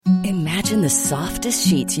Imagine the softest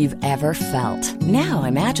sheets you've ever felt. Now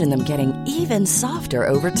imagine them getting even softer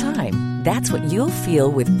over time. That's what you'll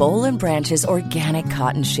feel with Boll & Branch's organic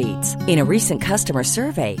cotton sheets. In a recent customer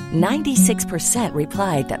survey, 96%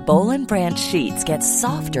 replied that Boll & Branch sheets get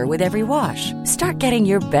softer with every wash. Start getting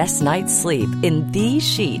your best night's sleep in these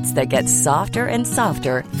sheets that get softer and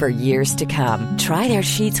softer for years to come. Try their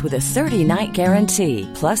sheets with a 30-night guarantee.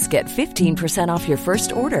 Plus, get 15% off your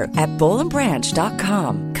first order at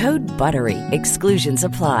bollandbranch.com. Code BUTTERY. Exclusions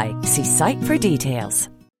apply. See site for details.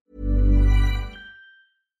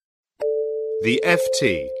 The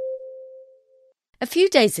FT. A few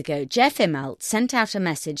days ago, Jeff Immelt sent out a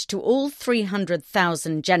message to all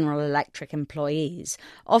 300,000 General Electric employees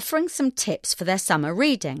offering some tips for their summer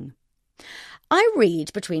reading. I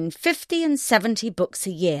read between 50 and 70 books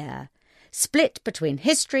a year, split between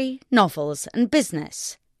history, novels and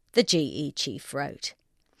business, the GE chief wrote.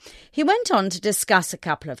 He went on to discuss a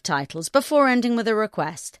couple of titles before ending with a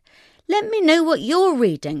request. Let me know what you're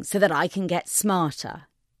reading so that I can get smarter.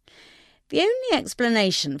 The only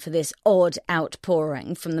explanation for this odd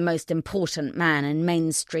outpouring from the most important man in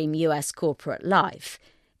mainstream US corporate life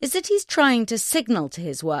is that he's trying to signal to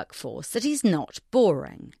his workforce that he's not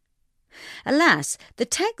boring. Alas, the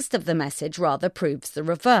text of the message rather proves the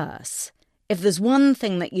reverse. If there's one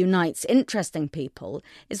thing that unites interesting people,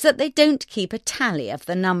 it's that they don't keep a tally of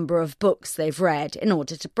the number of books they've read in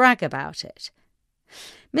order to brag about it.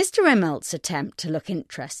 Mr. Immelt's attempt to look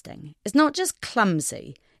interesting is not just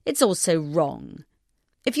clumsy, it's also wrong.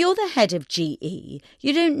 If you're the head of GE,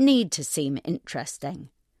 you don't need to seem interesting.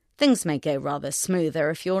 Things may go rather smoother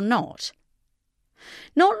if you're not.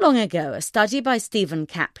 Not long ago, a study by Stephen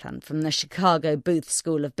Kaplan from the Chicago Booth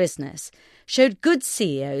School of Business showed good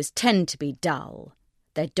CEOs tend to be dull.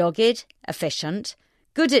 They're dogged, efficient,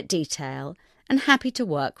 good at detail, and happy to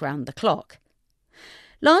work round the clock.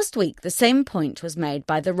 Last week, the same point was made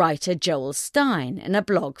by the writer Joel Stein in a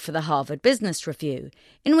blog for the Harvard Business Review,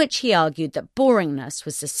 in which he argued that boringness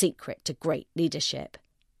was the secret to great leadership.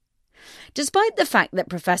 Despite the fact that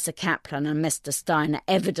Professor Kaplan and Mr. Stein are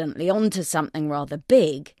evidently onto something rather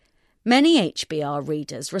big, many HBR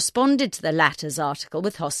readers responded to the latter's article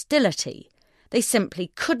with hostility. They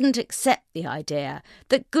simply couldn't accept the idea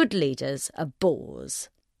that good leaders are bores.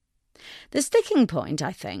 The sticking point,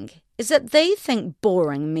 I think, is that they think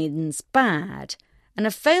boring means bad and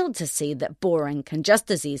have failed to see that boring can just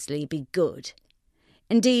as easily be good.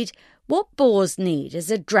 Indeed, what bores need is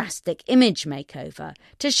a drastic image makeover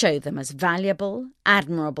to show them as valuable,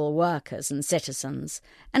 admirable workers and citizens,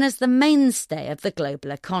 and as the mainstay of the global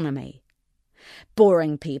economy.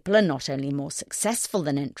 Boring people are not only more successful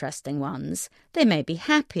than interesting ones, they may be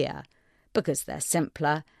happier, because they're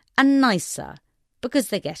simpler, and nicer, because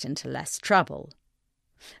they get into less trouble.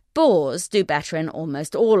 Bores do better in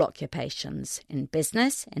almost all occupations, in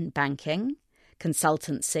business, in banking,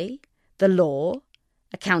 consultancy, the law,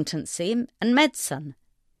 accountancy and medicine.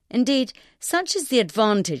 Indeed, such is the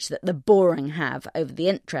advantage that the boring have over the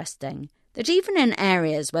interesting, that even in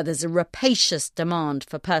areas where there's a rapacious demand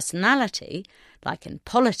for personality, like in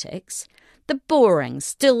politics, the boring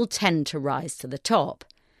still tend to rise to the top.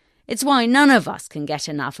 It's why none of us can get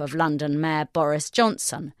enough of London Mayor Boris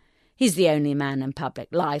Johnson. He's the only man in public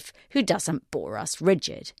life who doesn't bore us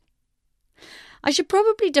rigid. I should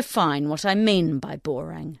probably define what I mean by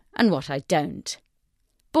boring and what I don't.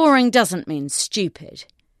 Boring doesn't mean stupid.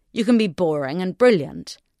 You can be boring and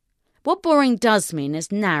brilliant. What boring does mean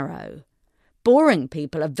is narrow. Boring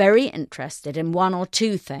people are very interested in one or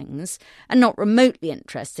two things and not remotely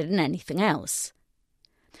interested in anything else.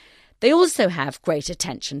 They also have great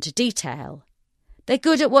attention to detail. They're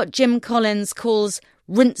good at what Jim Collins calls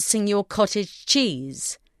rinsing your cottage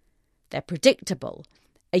cheese. They're predictable,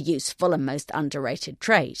 a useful and most underrated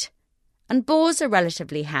trait. And bores are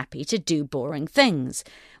relatively happy to do boring things,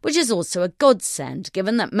 which is also a godsend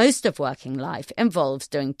given that most of working life involves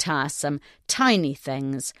doing tiresome, tiny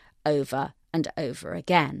things over and over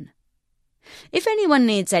again. If anyone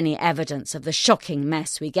needs any evidence of the shocking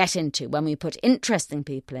mess we get into when we put interesting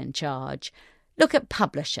people in charge, look at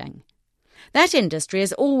publishing. That industry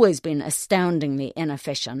has always been astoundingly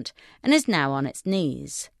inefficient and is now on its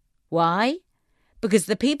knees. Why? Because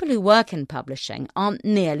the people who work in publishing aren't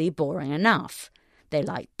nearly boring enough. They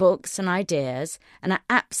like books and ideas and are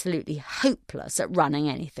absolutely hopeless at running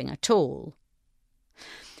anything at all.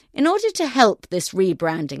 In order to help this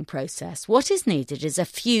rebranding process, what is needed is a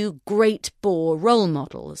few great bore role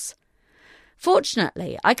models.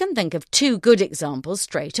 Fortunately, I can think of two good examples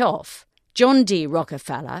straight off. John D.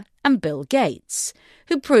 Rockefeller and Bill Gates,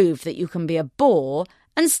 who proved that you can be a bore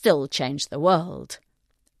and still change the world.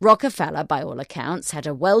 Rockefeller, by all accounts, had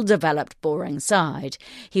a well-developed, boring side.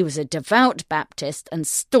 He was a devout Baptist and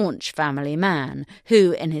staunch family man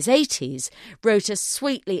who, in his 80s, wrote a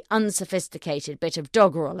sweetly unsophisticated bit of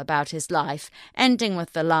doggerel about his life, ending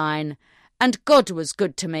with the line, "And God was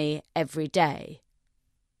good to me every day."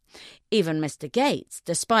 Even Mr. Gates,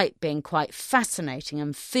 despite being quite fascinating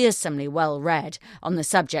and fearsomely well-read on the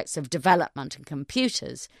subjects of development and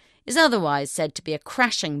computers, is otherwise said to be a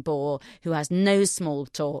crashing bore who has no small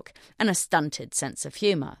talk and a stunted sense of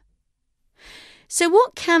humour. So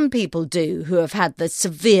what can people do who have had the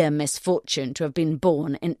severe misfortune to have been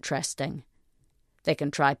born interesting? They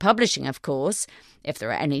can try publishing, of course, if there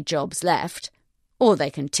are any jobs left, or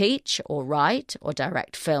they can teach or write or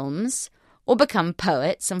direct films, or become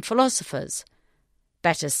poets and philosophers.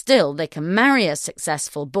 Better still, they can marry a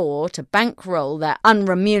successful bore to bankroll their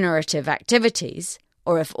unremunerative activities,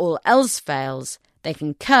 or if all else fails, they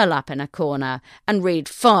can curl up in a corner and read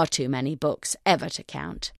far too many books ever to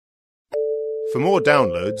count. For more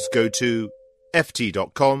downloads, go to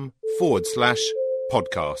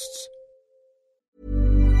ft.com/podcasts.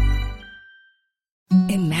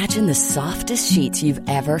 Imagine the softest sheets you've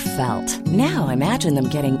ever felt. Now imagine them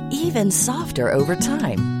getting even softer over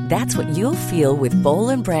time. That's what you'll feel with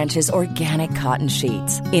Boll & Branch's organic cotton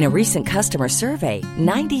sheets. In a recent customer survey,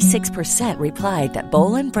 96% replied that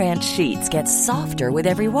Boll & Branch sheets get softer with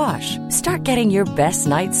every wash. Start getting your best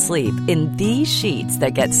night's sleep in these sheets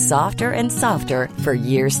that get softer and softer for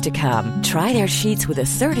years to come. Try their sheets with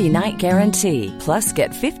a 30-night guarantee. Plus,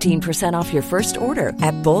 get 15% off your first order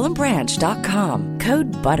at bollandbranch.com.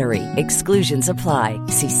 Code BUTTERY. Exclusions apply.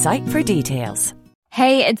 See site for details.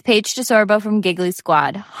 Hey, it's Paige DeSorbo from Giggly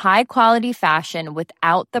Squad. High quality fashion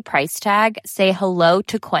without the price tag. Say hello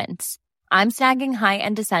to Quince. I'm snagging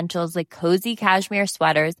high-end essentials like cozy cashmere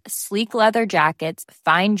sweaters, sleek leather jackets,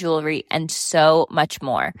 fine jewelry, and so much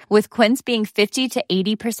more. With Quince being 50 to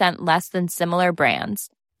 80% less than similar brands.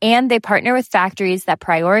 And they partner with factories that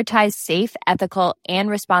prioritize safe, ethical, and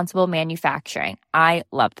responsible manufacturing. I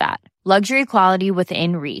love that. Luxury quality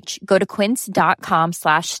within reach. Go to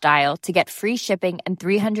quince.com/style to get free shipping and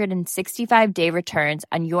 365-day returns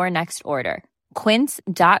on your next order.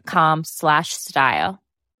 Quince.com/style.